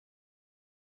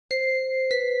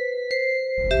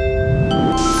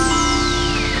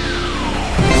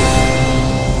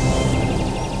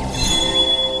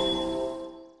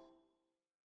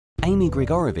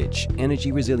Gregorovich,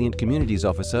 Energy-Resilient Communities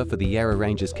Officer for the Yarra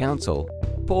Ranges Council,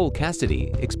 Paul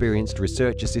Cassidy, Experienced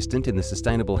Research Assistant in the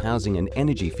Sustainable Housing and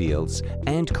Energy fields,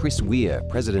 and Chris Weir,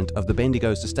 President of the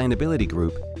Bendigo Sustainability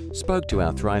Group, spoke to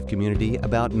our Thrive community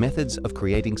about methods of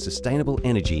creating sustainable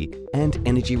energy and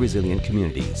energy-resilient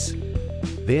communities.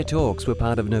 Their talks were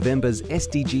part of November's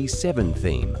SDG 7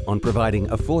 theme on providing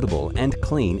affordable and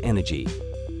clean energy.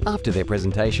 After their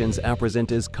presentations, our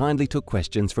presenters kindly took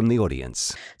questions from the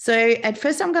audience. So at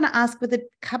first, I'm going to ask with a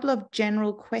couple of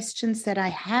general questions that I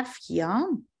have here.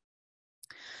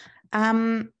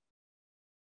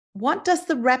 What does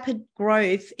the rapid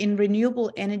growth in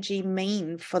renewable energy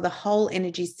mean for the whole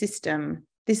energy system?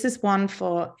 This is one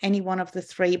for any one of the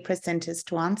three presenters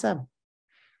to answer.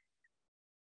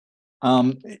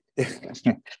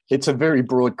 It's a very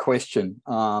broad question.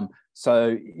 So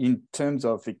in terms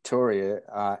of Victoria,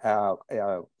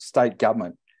 our state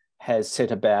government has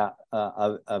set about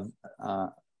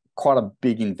quite a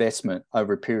big investment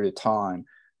over a period of time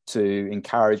to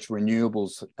encourage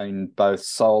renewables in both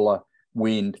solar,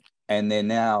 wind, and they're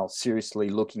now seriously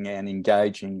looking and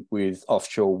engaging with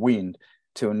offshore wind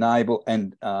to enable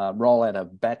and roll out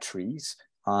of batteries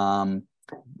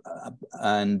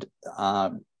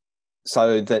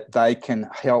so that they can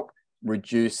help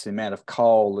reduce the amount of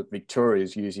coal that Victoria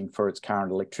is using for its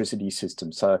current electricity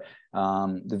system. So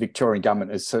the Victorian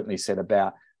government has certainly set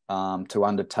about to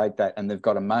undertake that, and they've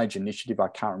got a major initiative. I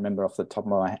can't remember off the top of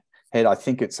my head. I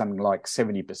think it's something like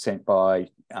 70% by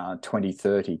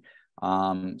 2030.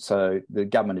 So the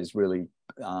government is really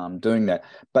doing that.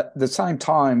 But at the same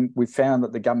time, we found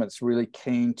that the government's really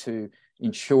keen to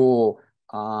ensure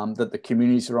that the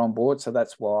communities are on board. So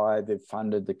that's why they've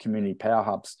funded the community power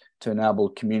hubs to enable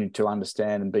the community to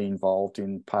understand and be involved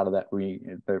in part of that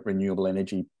the renewable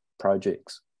energy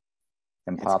projects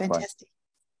and pathways. Fantastic.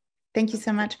 Thank you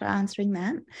so much for answering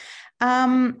that.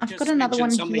 I've got another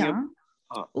one here.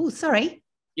 Oh, sorry.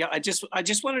 Yeah, I just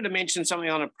wanted to mention something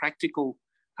on a practical.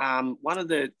 One of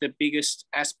the biggest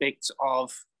aspects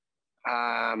of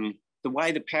the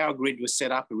way the power grid was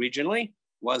set up originally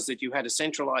was that you had a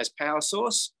centralized power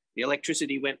source. The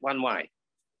electricity went one way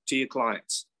to your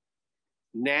clients.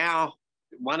 Now,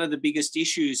 one of the biggest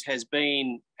issues has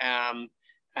been,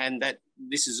 and that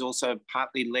this has also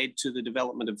partly led to the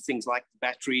development of things like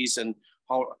batteries and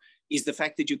is the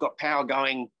fact that you've got power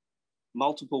going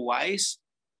multiple ways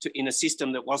in a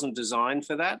system that wasn't designed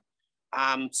for that.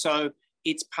 So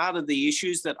it's part of the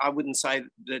issues that I wouldn't say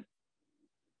that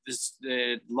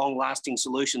the long-lasting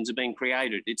solutions are being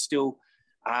created. It's still,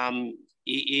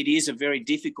 it is a very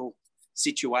difficult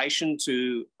situation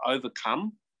to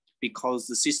overcome because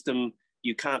the system,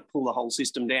 you can't pull the whole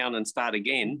system down and start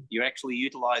again. You're actually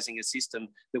utilising a system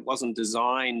that wasn't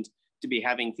designed to be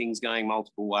having things going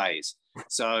multiple ways.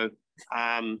 So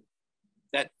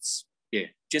that's, yeah,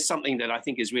 just something that I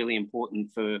think is really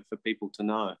important for people to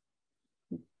know.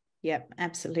 Yep,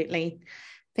 absolutely.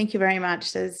 Thank you very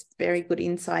much. There's very good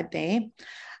insight there.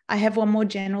 I have one more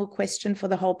general question for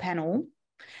the whole panel.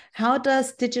 How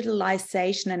does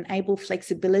digitalization enable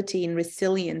flexibility and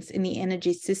resilience in the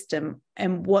energy system,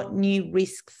 and what new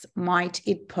risks might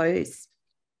it pose?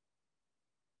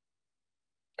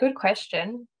 Good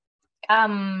question.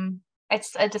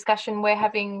 It's a discussion we're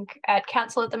having at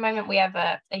council at the moment. We have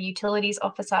a utilities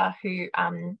officer who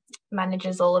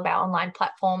manages all of our online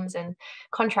platforms and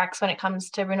contracts when it comes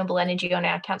to renewable energy on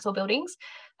our council buildings.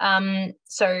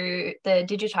 So the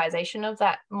digitisation of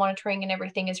that monitoring and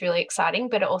everything is really exciting,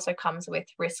 but it also comes with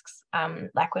risks,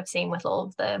 like we've seen with all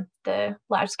of the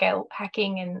large-scale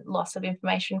hacking and loss of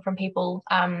information from people.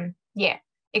 Yeah,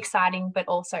 exciting, but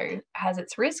also has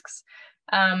its risks.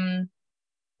 But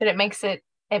it makes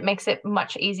it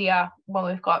much easier when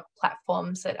we've got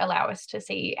platforms that allow us to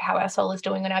see how our solar is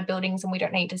doing on our buildings, and we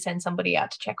don't need to send somebody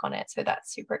out to check on it. So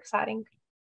that's super exciting.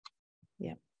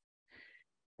 Yeah,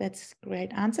 that's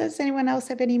great answers. Anyone else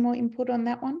have any more input on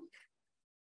that one?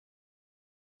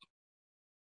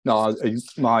 No,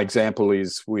 my example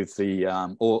is with the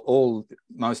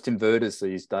most inverters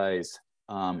these days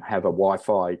have a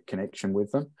Wi-Fi connection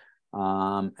with them,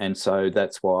 and so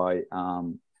that's why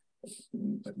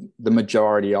the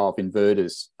majority of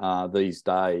inverters these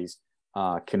days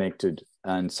are connected,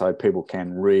 and so people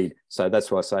can read. So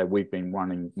that's why I say we've been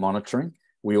running monitoring.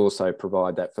 We also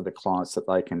provide that for the clients that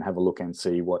they can have a look and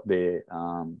see what their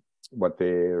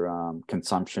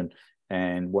consumption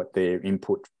and what their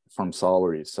input from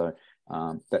solar is. So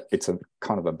that it's a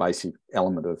kind of a basic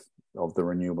element of the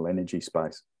renewable energy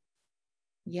space.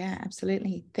 Yeah,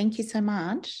 absolutely. Thank you so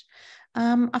much.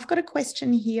 I've got a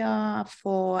question here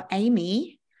for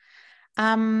Amy.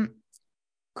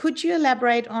 Could you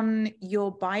elaborate on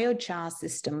your biochar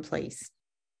system, please?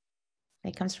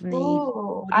 That comes from the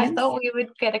Ooh, audience. I thought we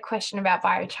would get a question about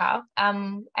biochar.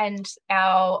 And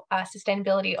our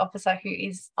sustainability officer, who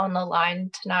is on the line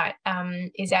tonight,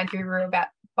 is our guru about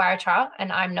biochar,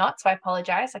 and I'm not, so I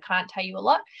apologise. I can't tell you a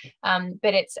lot.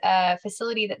 But it's a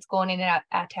facility that's gone in at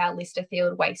our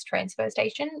Listerfield waste transfer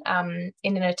station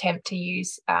in an attempt to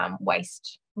use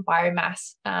waste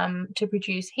biomass to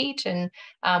produce heat and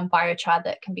biochar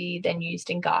that can be then used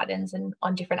in gardens and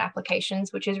on different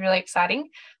applications, which is really exciting.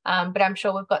 But I'm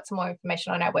sure we've got some more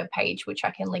information on our webpage, which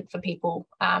I can link for people.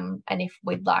 And if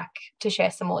we'd like to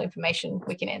share some more information,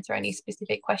 we can answer any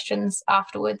specific questions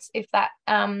afterwards. If that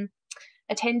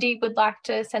attendee would like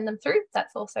to send them through,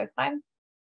 that's also fine.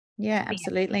 Yeah,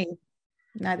 absolutely.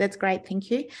 No, that's great.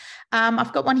 Thank you.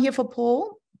 I've got one here for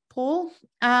Paul. Paul,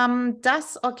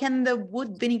 does or can the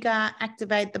wood vinegar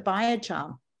activate the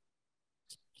biochar?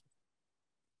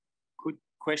 Good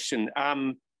question.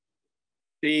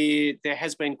 There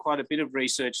has been quite a bit of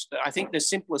research. I think the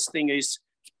simplest thing is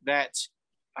that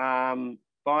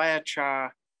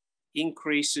biochar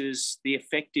increases the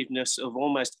effectiveness of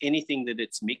almost anything that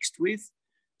it's mixed with.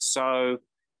 So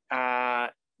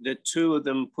the two of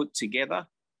them put together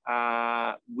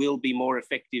will be more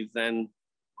effective than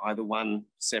either one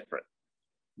separate.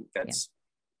 That's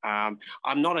I'm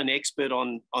not an expert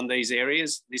on these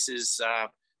areas. This is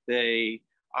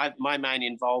my main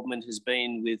involvement has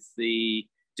been with the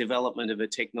development of a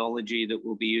technology that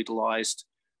will be utilised,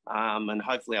 and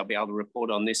hopefully I'll be able to report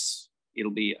on this.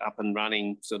 It'll be up and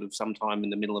running sort of sometime in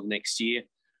the middle of next year.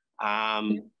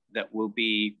 That will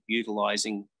be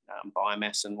utilising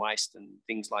biomass and waste and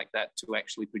things like that to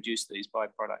actually produce these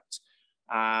byproducts.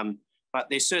 But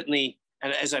there's certainly,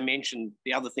 and as I mentioned,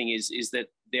 the other thing is that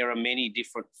there are many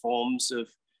different forms of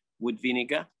wood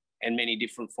vinegar and many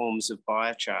different forms of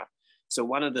biochar. So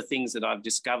one of the things that I've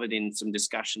discovered in some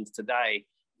discussions today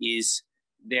is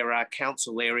there are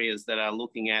council areas that are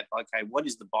looking at, okay, what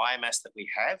is the biomass that we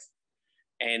have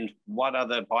and what are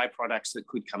the byproducts that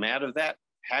could come out of that?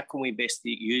 How can we best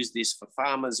use this for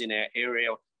farmers in our area?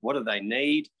 What do they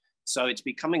need? So it's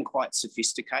becoming quite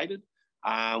sophisticated,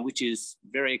 which is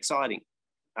very exciting.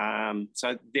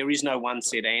 So there is no one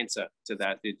set answer to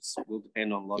that. It will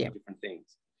depend on a lot of different things.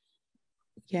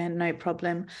 Yeah, no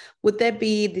problem. Would there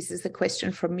be, this is a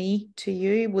question from me to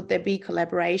you, would there be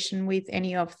collaboration with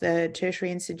any of the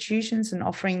tertiary institutions and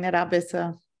offering that up as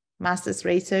a master's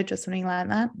research or something like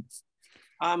that?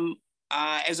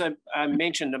 As I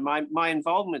mentioned, my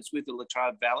involvement's with the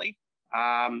Latrobe Valley,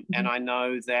 and I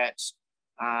know that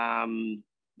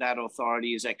that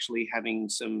authority is actually having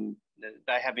some,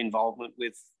 they have involvement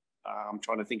with, I'm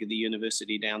trying to think of the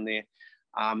university down there,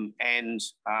 and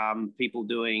people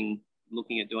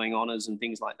looking at doing honours and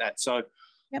things like that. So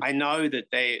I know that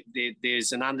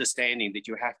there's an understanding that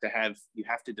you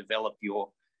have to develop your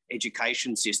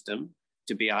education system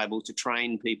to be able to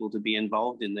train people to be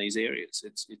involved in these areas.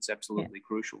 It's absolutely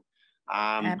crucial.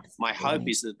 My hope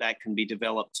is that can be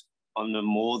developed on a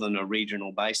more than a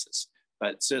regional basis,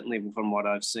 but certainly from what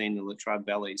I've seen, the Latrobe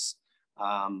Valley's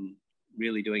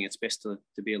really doing its best to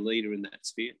be a leader in that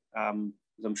sphere. I'm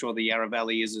sure the Yarra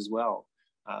Valley is as well.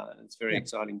 It's very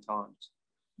exciting times.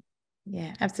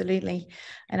 Yeah, absolutely.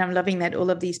 And I'm loving that all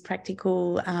of these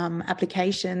practical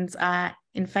applications are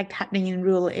in fact happening in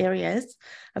rural areas.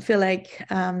 I feel like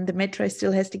the metro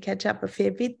still has to catch up a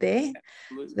fair bit there.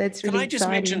 So that's really Can I just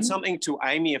exciting. mention something to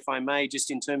Amy, if I may,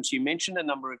 just in terms, you mentioned a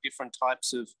number of different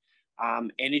types of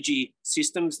energy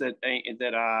systems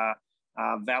that are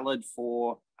valid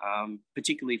for,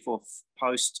 particularly for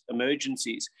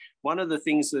post-emergencies. One of the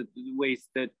things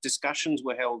that discussions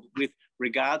were held with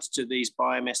regards to these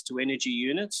biomass to energy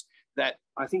units, that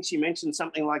I think she mentioned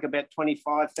something like about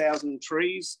 25,000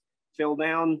 trees fell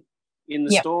down in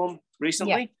the storm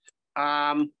recently.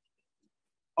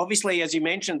 Obviously, as you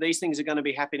mentioned, these things are going to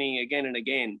be happening again and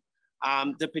again.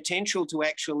 The potential to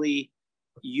actually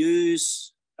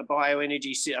use a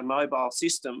bioenergy, a mobile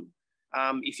system,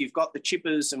 if you've got the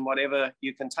chippers and whatever,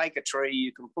 you can take a tree,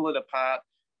 you can pull it apart,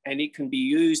 and it can be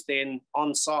used then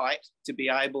on site to be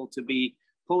able to be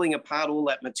pulling apart all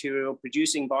that material,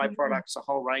 producing byproducts, a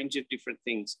whole range of different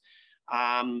things.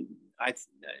 I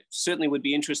certainly would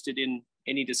be interested in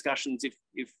any discussions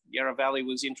if Yarra Valley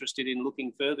was interested in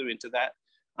looking further into that.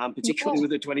 particularly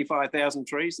with the 25,000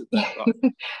 trees that they've got.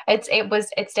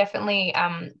 It's definitely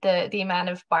the amount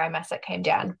of biomass that came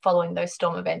down following those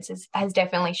storm events has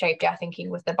definitely shaped our thinking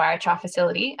with the biochar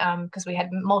facility, because we had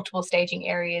multiple staging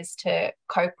areas to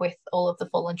cope with all of the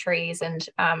fallen trees and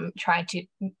trying to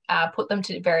put them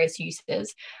to various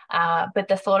uses. But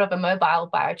the thought of a mobile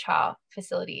biochar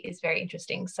facility is very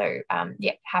interesting. So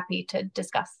yeah, happy to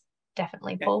discuss.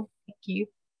 Definitely, okay. Paul. Thank you.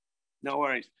 No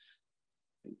worries.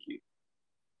 Thank you.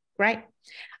 Great.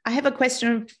 I have a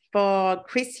question for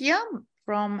Chris here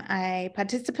from a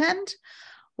participant.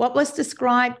 What was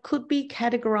described could be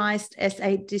categorized as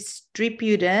a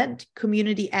distributed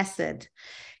community asset.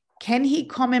 Can he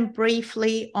comment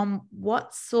briefly on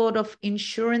what sort of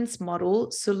insurance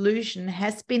model solution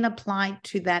has been applied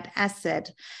to that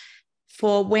asset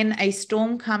for when a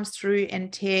storm comes through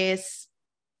and tears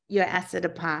your asset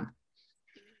apart,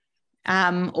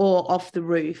 or off the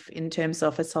roof in terms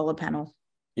of a solar panel?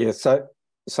 Yeah, so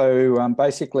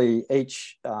basically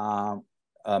each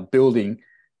building,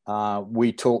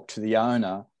 we talk to the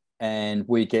owner and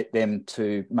we get them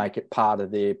to make it part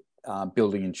of their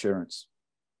building insurance.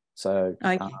 So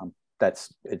okay.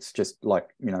 It's just like,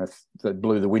 you know, if they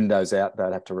blew the windows out,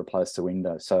 they'd have to replace the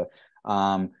windows. So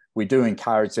we do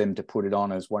encourage them to put it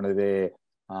on as one of their,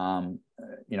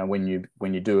 you know, when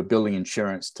you do a building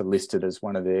insurance, to list it as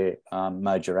one of their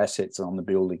major assets on the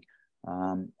building.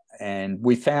 And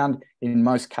we found in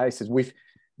most cases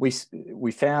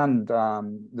we found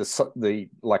the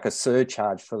like a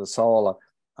surcharge for the solar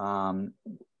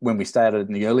when we started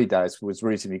in the early days was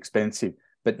reasonably expensive,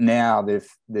 but now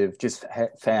they've just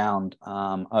found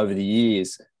over the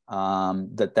years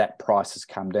that price has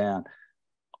come down.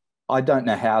 I don't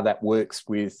know how that works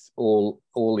with all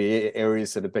the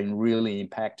areas that have been really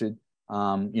impacted,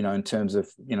 you know, in terms of,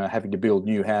 you know, having to build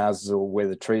new houses or where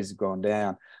the trees have gone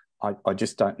down. I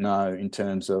just don't know in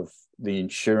terms of the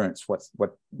insurance, what's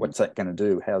that going to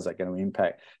do? How's that going to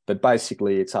impact? But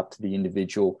basically, it's up to the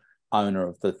individual owner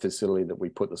of the facility that we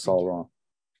put the solar on.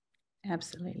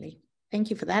 Absolutely. Thank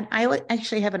you for that. I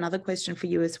actually have another question for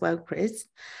you as well, Chris.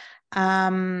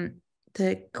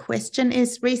 The question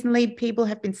is, recently people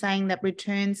have been saying that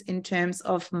returns in terms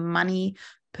of money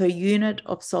per unit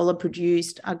of solar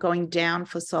produced are going down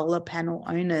for solar panel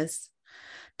owners.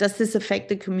 Does this affect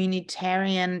the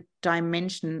communitarian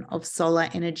dimension of solar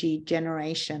energy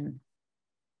generation?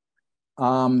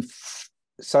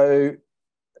 So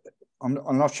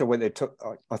I'm not sure whether they took,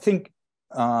 I think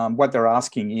what they're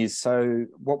asking is, so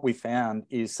what we found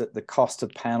is that the cost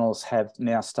of panels have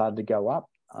now started to go up.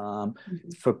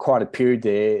 For quite a period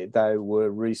there, they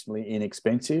were reasonably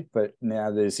inexpensive, but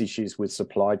now there's issues with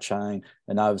supply chain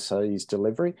and overseas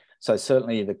delivery. So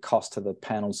certainly the cost of the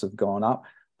panels have gone up.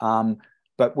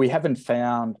 But we haven't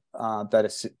found that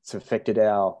it's affected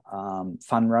our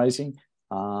fundraising,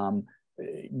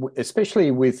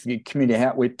 especially with community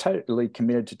housing. We're totally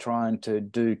committed to trying to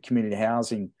do community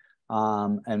housing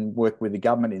and work with the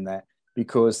government in that,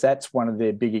 because that's one of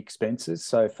their big expenses.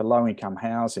 So for low-income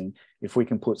housing, if we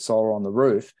can put solar on the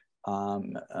roof,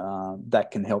 that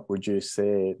can help reduce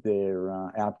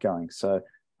their outgoing. So,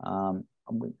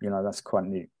 you know, that's quite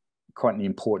an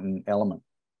important element.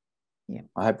 Yeah,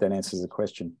 I hope that answers the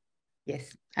question.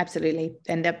 Yes, absolutely.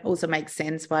 And that also makes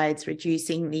sense why it's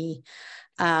reducing the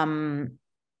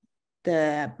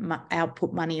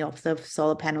output money of the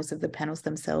solar panels, of the panels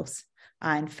themselves.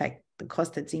 In fact, the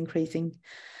cost that's increasing.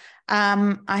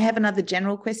 I have another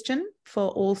general question for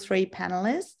all three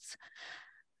panelists.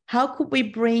 How could we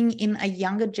bring in a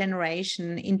younger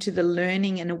generation into the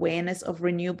learning and awareness of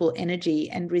renewable energy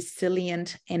and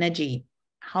resilient energy?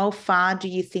 How far do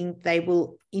you think they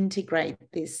will integrate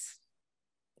this?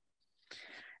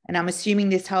 And I'm assuming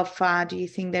this, how far do you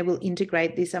think they will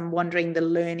integrate this? I'm wondering the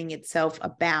learning itself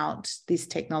about this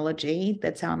technology.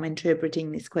 That's how I'm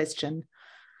interpreting this question.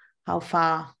 How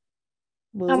far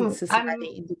will society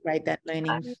integrate that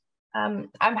learning? I'm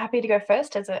happy to go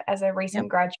first as a recent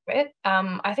graduate.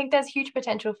 I think there's huge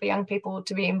potential for young people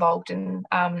to be involved in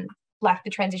like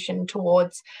the transition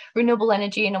towards renewable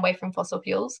energy and away from fossil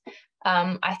fuels.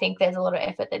 I think there's a lot of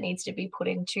effort that needs to be put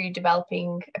into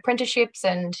developing apprenticeships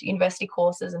and university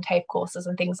courses and TAFE courses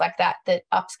and things like that that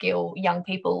upskill young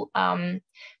people to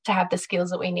have the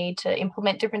skills that we need to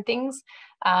implement different things.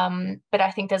 But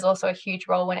I think there's also a huge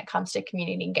role when it comes to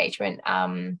community engagement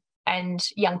and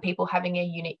young people having a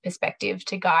unique perspective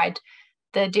to guide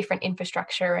the different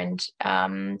infrastructure and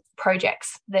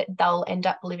projects that they'll end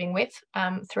up living with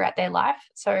throughout their life.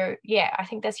 So yeah, I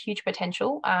think there's huge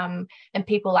potential, and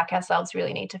people like ourselves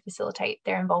really need to facilitate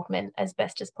their involvement as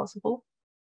best as possible.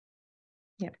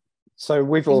 Yeah. So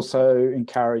we've also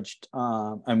encouraged,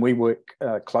 and we work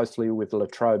closely with La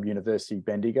Trobe University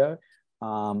Bendigo.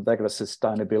 They've got a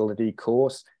sustainability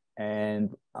course, and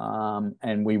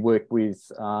we work with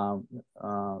the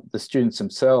students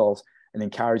themselves and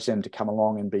encourage them to come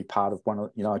along and be part of one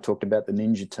of, I talked about the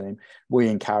Ninja team. We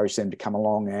encourage them to come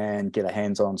along and get a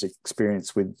hands-on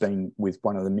experience with being with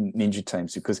one of the Ninja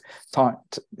teams, because they're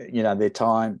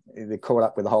caught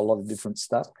up with a whole lot of different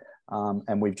stuff.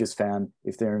 And we've just found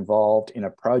if they're involved in a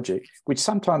project, which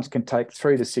sometimes can take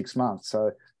 3 to 6 months,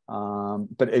 so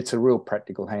but it's a real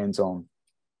practical hands-on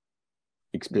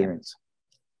experience.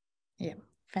 Yeah,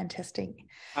 fantastic.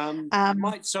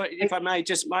 If I may,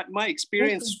 just my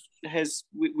experience has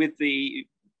with the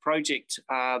project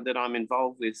that I'm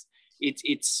involved with,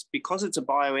 it's because it's a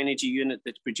bioenergy unit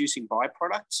that's producing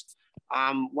byproducts.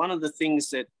 One of the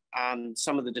things that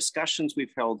some of the discussions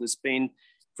we've held has been,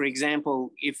 for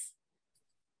example, if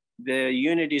the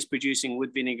unit is producing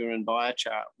wood vinegar and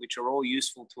biochar, which are all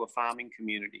useful to a farming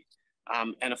community,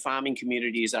 and a farming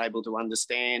community is able to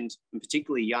understand, and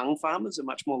particularly young farmers are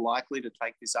much more likely to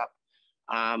take this up,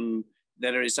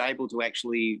 that is able to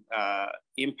actually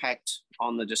impact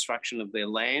on the destruction of their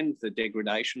land, the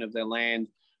degradation of their land,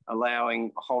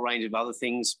 allowing a whole range of other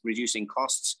things, reducing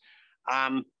costs.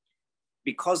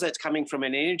 Because that's coming from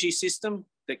an energy system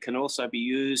that can also be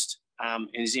used and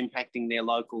is impacting their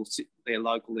local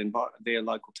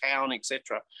town,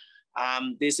 etc.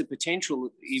 There's a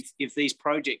potential, if these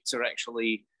projects are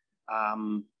actually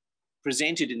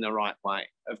presented in the right way,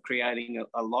 of creating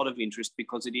a lot of interest,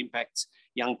 because it impacts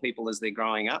young people as they're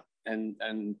growing up, and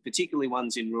particularly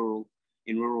ones in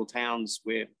rural towns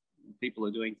where people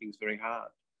are doing things very hard.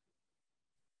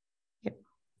 Yep,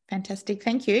 fantastic.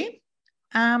 Thank you.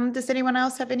 Does anyone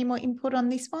else have any more input on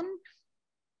this one?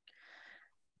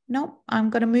 No, I'm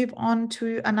going to move on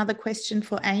to another question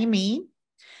for Amy.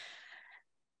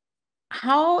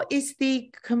 How is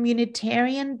the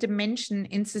communitarian dimension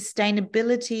in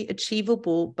sustainability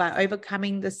achievable by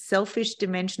overcoming the selfish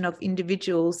dimension of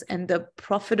individuals and the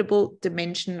profitable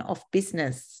dimension of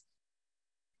business?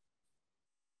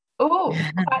 Oh,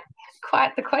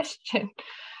 quite the question.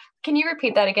 Can you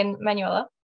repeat that again, Manuela?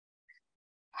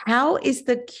 How is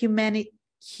the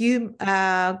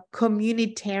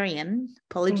communitarian,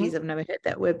 apologies, I've never heard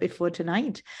that word before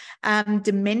tonight,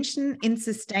 dimension in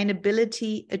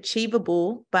sustainability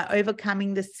achievable by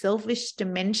overcoming the selfish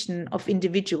dimension of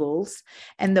individuals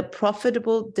and the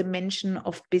profitable dimension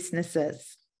of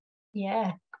businesses?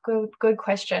 Yeah, good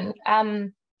question.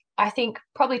 I think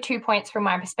probably 2 points from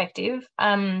my perspective.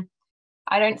 I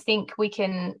don't think we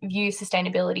can view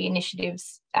sustainability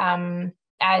initiatives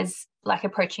as like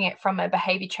approaching it from a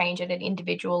behaviour change at an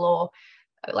individual or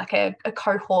like a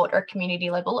cohort or a community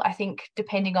level. I think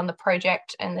depending on the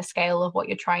project and the scale of what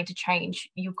you're trying to change,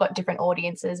 you've got different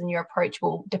audiences and your approach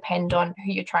will depend on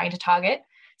who you're trying to target.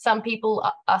 Some people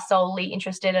are solely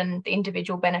interested in the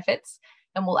individual benefits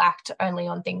and will act only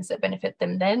on things that benefit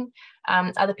them then.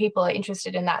 Other people are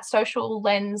interested in that social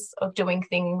lens of doing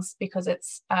things because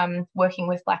it's working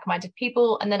with like-minded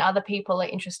people. And then other people are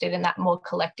interested in that more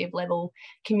collective level,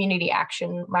 community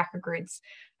action, microgrids,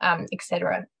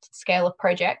 etc., scale of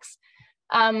projects.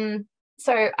 So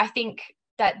I think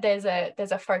that there's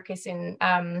a focus in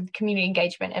community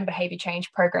engagement and behaviour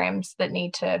change programs that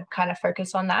need to kind of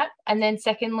focus on that. And then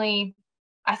secondly,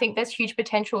 I think there's huge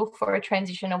potential for a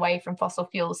transition away from fossil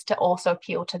fuels to also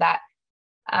appeal to that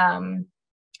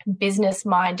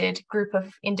business-minded group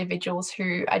of individuals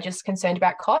who are just concerned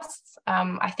about costs.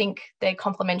 I think they're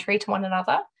complementary to one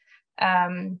another.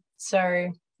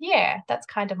 So yeah, that's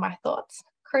kind of my thoughts.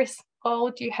 Chris,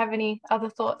 Paul, do you have any other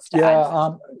thoughts to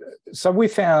add? So we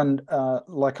found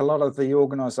like a lot of the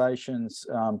organisations,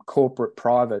 corporate,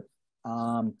 private,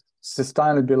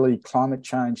 sustainability, climate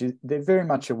change, they're very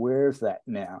much aware of that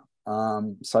now.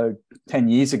 So 10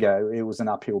 years ago, it was an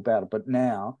uphill battle, but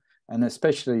now, and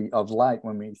especially of late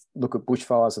when we look at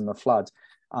bushfires and the floods,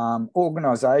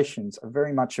 organisations are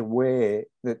very much aware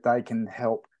that they can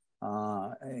help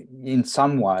in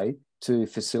some way to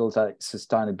facilitate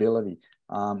sustainability,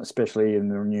 especially in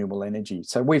the renewable energy.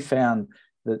 So we found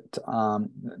that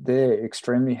they're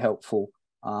extremely helpful,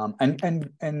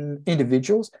 and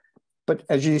individuals. But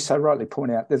as you so rightly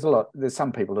point out, there's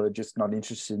some people who are just not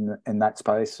interested in that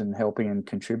space and helping and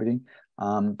contributing,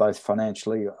 both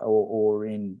financially or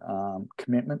in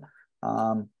commitment.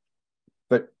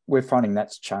 But we're finding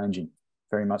that's changing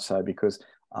very much so, because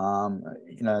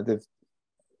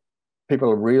people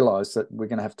have realised that we're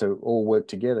going to have to all work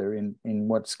together in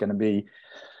what's going to be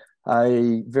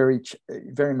a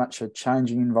very much a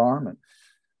changing environment.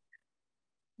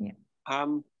 Yeah.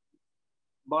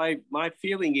 my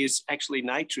feeling is actually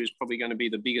nature is probably going to be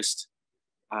the biggest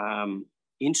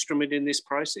instrument in this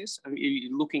process. I mean,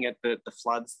 you're looking at the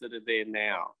floods that are there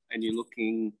now, and you're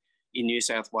looking in New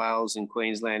South Wales and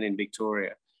Queensland and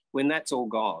Victoria. When that's all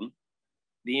gone,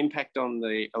 the impact on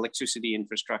the electricity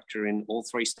infrastructure in all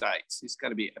three states is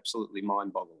going to be absolutely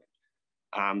mind-boggling.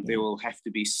 There will have to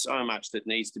be so much that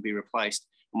needs to be replaced.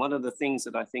 And one of the things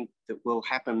that I think that will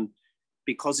happen,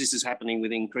 because this is happening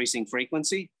with increasing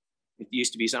frequency, it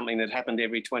used to be something that happened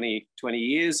every 20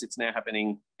 years. It's now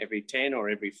happening every 10 or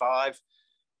every 5.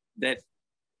 That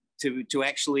to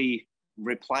actually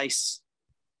replace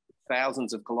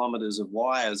thousands of kilometres of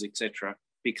wires, etc.,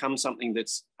 becomes something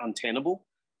that's untenable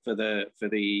for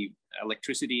the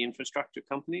electricity infrastructure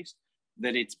companies,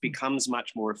 that it becomes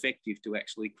much more effective to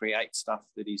actually create stuff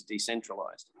that is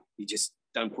decentralised. You just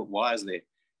don't put wires there,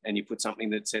 and you put something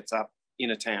that sets up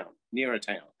in a town, near a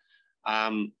town.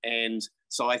 And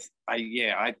so I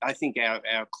think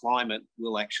our climate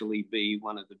will actually be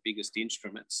one of the biggest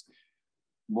instruments.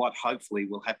 What hopefully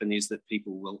will happen is that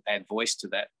people will add voice to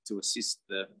that to assist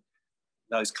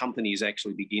those companies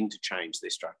actually begin to change their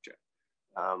structure.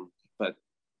 But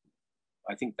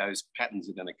I think those patterns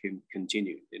are going to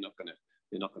continue. They're not going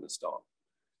to stop.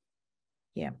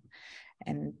 Yeah,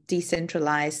 and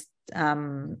decentralized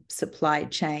supply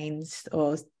chains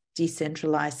or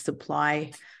decentralized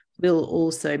supply will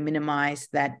also minimize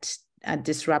that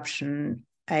disruption.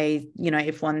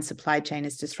 If one supply chain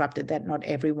is disrupted, that not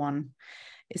everyone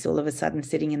is all of a sudden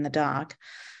sitting in the dark.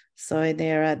 So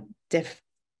there are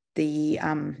the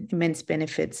immense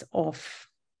benefits of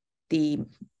the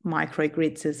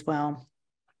microgrids as well.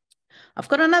 I've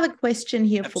got another question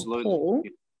here for Paul.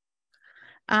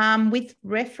 With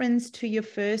reference to your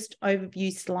first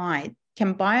overview slide,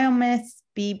 can biomass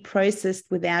be processed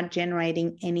without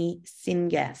generating any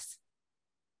syngas?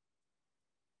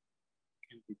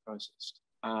 Can be processed.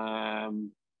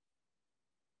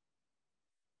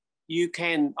 You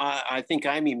can, I think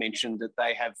Amy mentioned that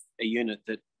they have a unit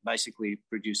that basically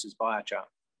produces biochar.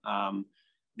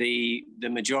 The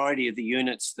majority of the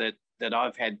units that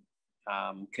I've had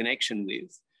connection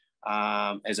with,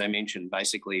 as I mentioned,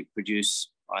 basically produce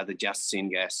either just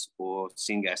syngas or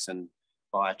syngas and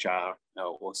biochar,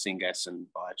 or syngas and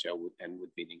biochar and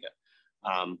wood vinegar.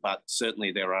 But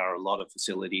certainly there are a lot of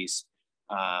facilities,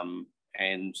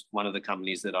 and one of the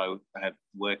companies that I have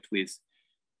worked with,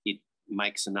 it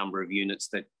makes a number of units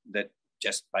that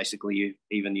just basically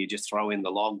you just throw in the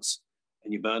logs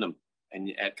and you burn them,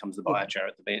 and out comes the biochar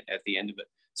at the end of it.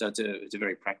 So it's a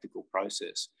very practical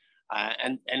process,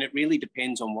 and it really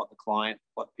depends on what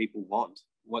people want,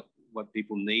 what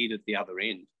people need at the other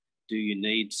end. Do you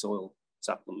need soil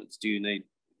supplements? Do you need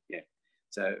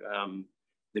So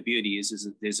the beauty is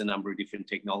that there's a number of different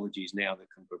technologies now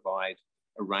that can provide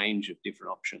a range of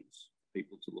different options for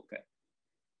people to look at.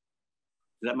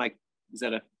 Is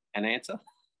that an answer?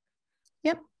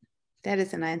 Yep, that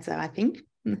is an answer, I think.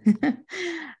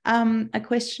 A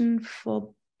question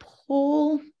for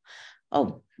Paul.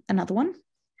 Oh, another one.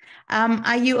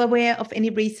 Are you aware of any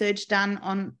research done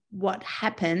on what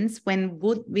happens when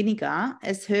wood vinegar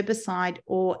as herbicide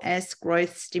or as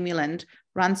growth stimulant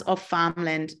runs off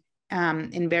farmland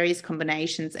in various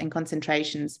combinations and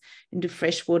concentrations into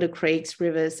freshwater creeks,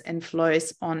 rivers, and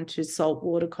flows onto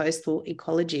saltwater coastal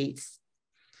ecologies?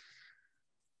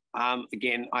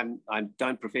 Again, I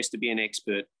don't profess to be an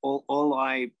expert. All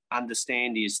I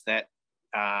understand is that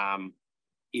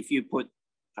if you put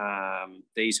a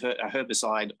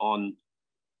herbicide on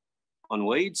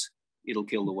weeds, it'll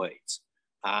kill the weeds.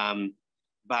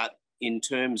 But in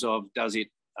terms of does it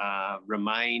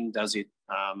remain, does it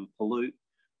pollute,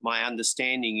 my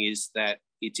understanding is that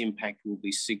its impact will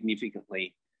be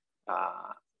significantly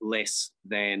less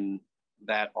than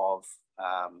that of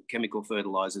chemical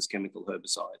fertilizers, chemical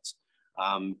herbicides,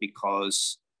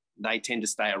 because they tend to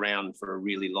stay around for a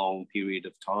really long period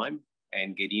of time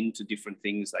and get into different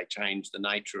things. They change the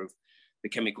nature of the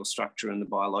chemical structure and the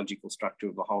biological structure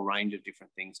of a whole range of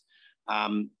different things.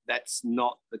 That's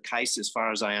not the case as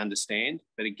far as I understand,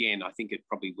 but again, I think it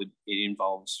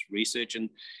involves research,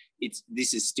 and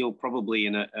this is still probably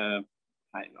in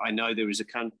I know there is a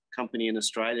company in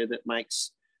Australia that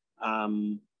makes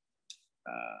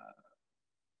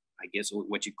I guess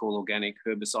what you call organic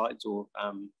herbicides, or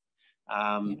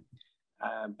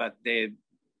but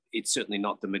it's certainly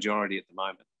not the majority at the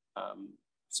moment.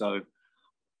 So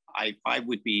I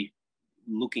would be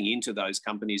looking into those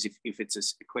companies if it's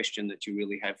a question that you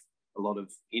really have a lot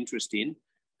of interest in,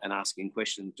 and asking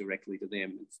questions directly to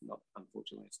them.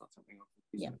 Unfortunately, it's not something I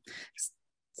can. Yeah.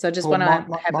 So I just well, want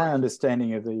to my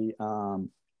understanding of the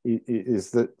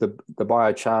is the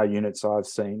biochar units I've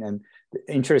seen. And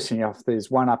interestingly enough,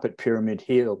 there's one up at Pyramid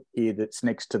Hill here that's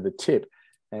next to the tip,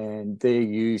 and they're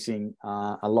using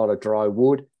a lot of dry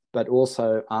wood, but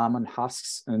also almond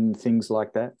husks and things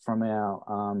like that from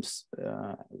our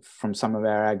from some of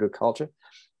our agriculture.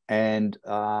 And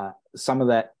some of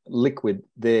that liquid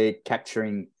they're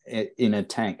capturing in a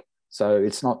tank. So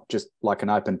it's not just like an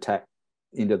open tap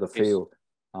into the field.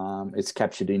 It's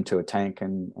captured into a tank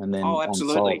and then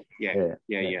absolutely. On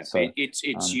Yeah. So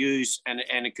it's used and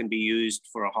it can be used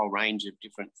for a whole range of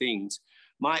different things.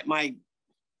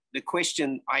 The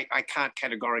question, I can't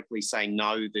categorically say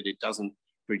no that it doesn't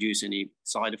produce any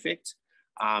side effects.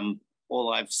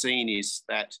 All I've seen is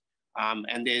that,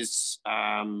 and there's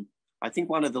I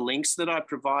think one of the links that I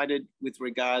provided with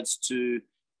regards to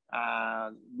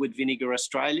Wood Vinegar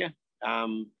Australia,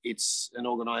 it's an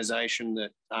organisation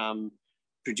that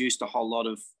produced a whole lot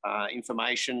of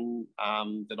information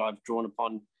that I've drawn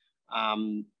upon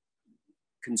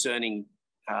concerning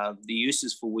the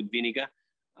uses for wood vinegar.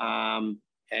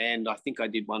 And I think I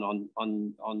did one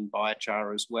on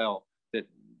biochar as well, that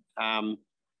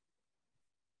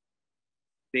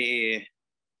their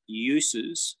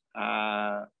uses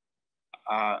are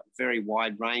very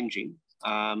wide ranging.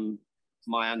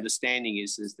 My understanding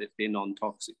is that they're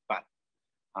non-toxic, but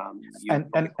and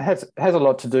it has a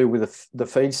lot to do with the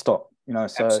feedstock, you know.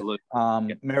 So absolutely.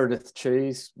 Meredith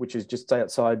cheese, which is just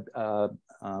outside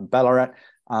Ballarat,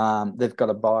 they've got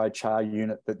a biochar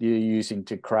unit that they're using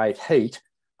to create heat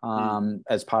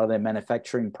as part of their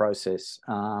manufacturing process,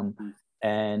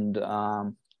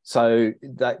 so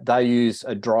they use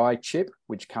a dry chip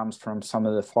which comes from some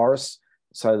of the forests,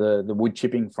 so the wood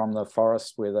chipping from the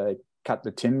forest where they cut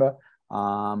the timber.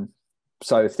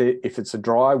 So if it's a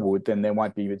dry wood, then there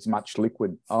won't be as much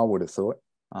liquid, I would have thought.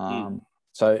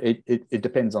 So it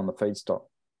depends on the feedstock.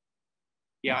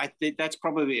 Yeah, I think that's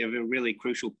probably a really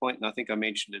crucial point, and I think I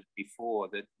mentioned it before,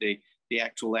 that the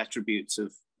actual attributes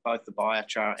of both the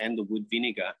biochar and the wood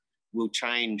vinegar will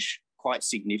change quite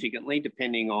significantly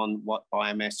depending on what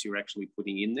biomass you're actually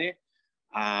putting in there.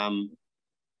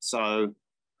 So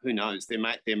who knows? There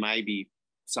may be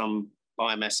some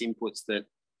biomass inputs that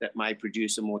may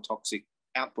produce a more toxic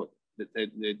output that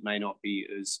may not be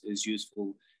as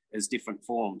useful as different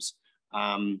forms.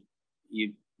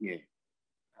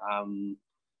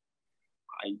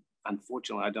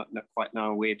 Unfortunately, I don't quite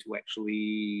know where to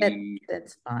actually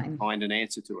that's fine. Find an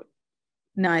answer to it.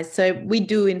 No, so we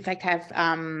do in fact have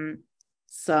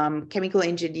some chemical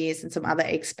engineers and some other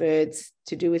experts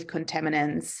to do with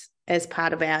contaminants as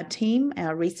part of our team,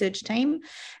 our research team,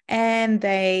 and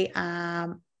they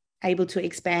are able to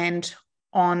expand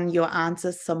on your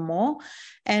answers some more,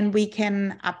 and we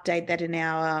can update that in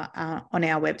our on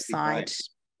our website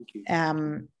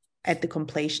at the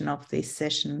completion of this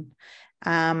session.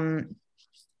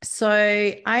 So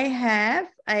I have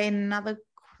another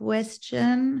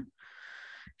question.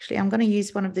 Actually, I'm going to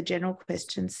use one of the general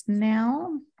questions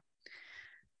now.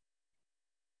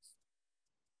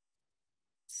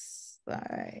 So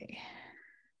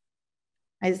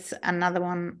as another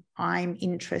one I'm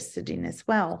interested in as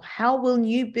well. How will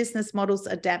new business models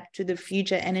adapt to the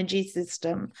future energy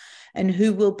system, and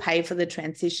who will pay for the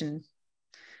transition?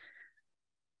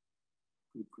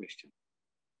 Good question.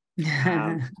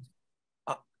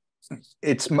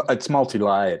 It's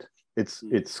multi-layered. It's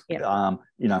you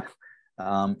know,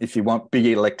 if you want big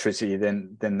electricity,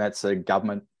 then that's a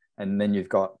government, and then you've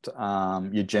got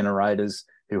your generators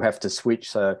who have to switch.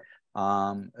 So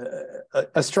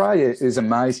Australia is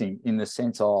amazing in the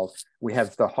sense of we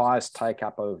have the highest take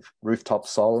up of rooftop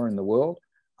solar in the world.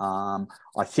 I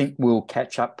think we'll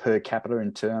catch up per capita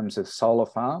in terms of solar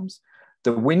farms.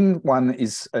 The wind one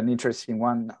is an interesting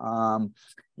one.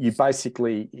 You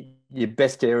basically, your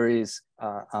best areas,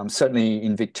 certainly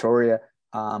in Victoria,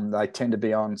 they tend to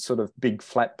be on sort of big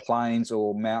flat plains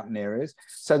or mountain areas.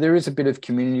 So there is a bit of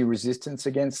community resistance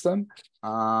against them.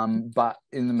 But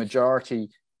in the majority,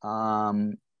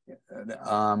 we're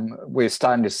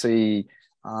starting to see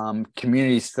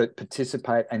communities that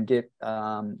participate and get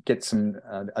some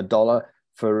a dollar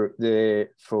for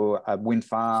a wind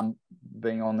farm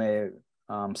being on their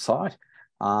site,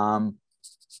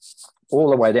 all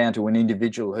the way down to an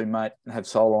individual who might have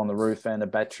solar on the roof and a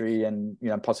battery and, you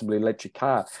know, possibly electric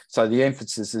car. So the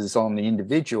emphasis is on the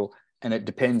individual, and it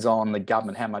depends on the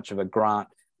government how much of a grant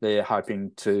they're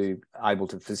hoping to able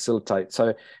to facilitate.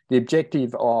 So the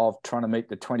objective of trying to meet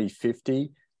the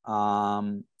 2050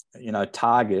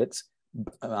 targets,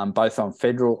 both on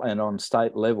federal and on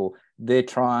state level, they're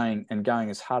trying and going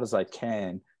as hard as they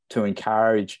can to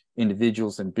encourage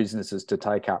individuals and businesses to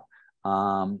take up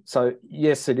So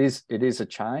yes, it is a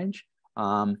change.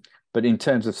 But in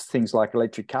terms of things like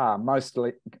electric car, most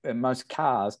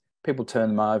cars, people turn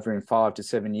them over in 5 to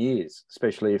 7 years,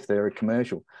 especially if they're a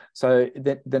commercial. So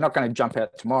they're not going to jump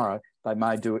out tomorrow. They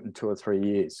may do it in 2 or 3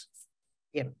 years.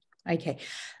 Yeah. Okay.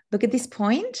 Look, at this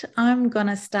point, I'm going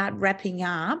to start wrapping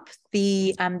up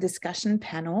the discussion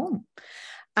panel.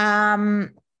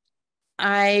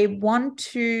 I want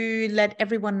to let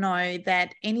everyone know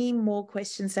that any more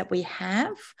questions that we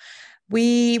have,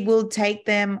 we will take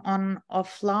them on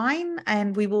offline,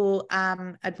 and we will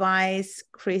advise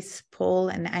Chris, Paul,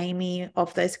 and Amy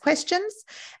of those questions.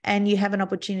 And you have an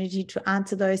opportunity to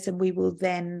answer those, and we will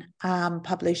then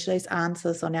publish those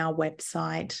answers on our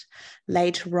website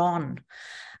later on.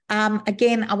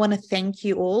 Again, I want to thank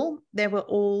you all. They were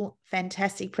all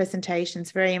fantastic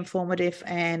presentations, very informative,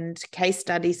 and case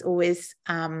studies always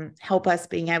help us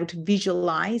being able to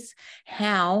visualize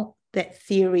how that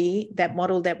theory, that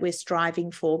model that we're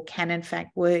striving for can in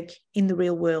fact work in the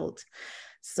real world.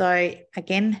 So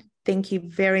again, thank you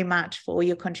very much for all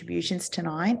your contributions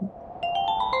tonight.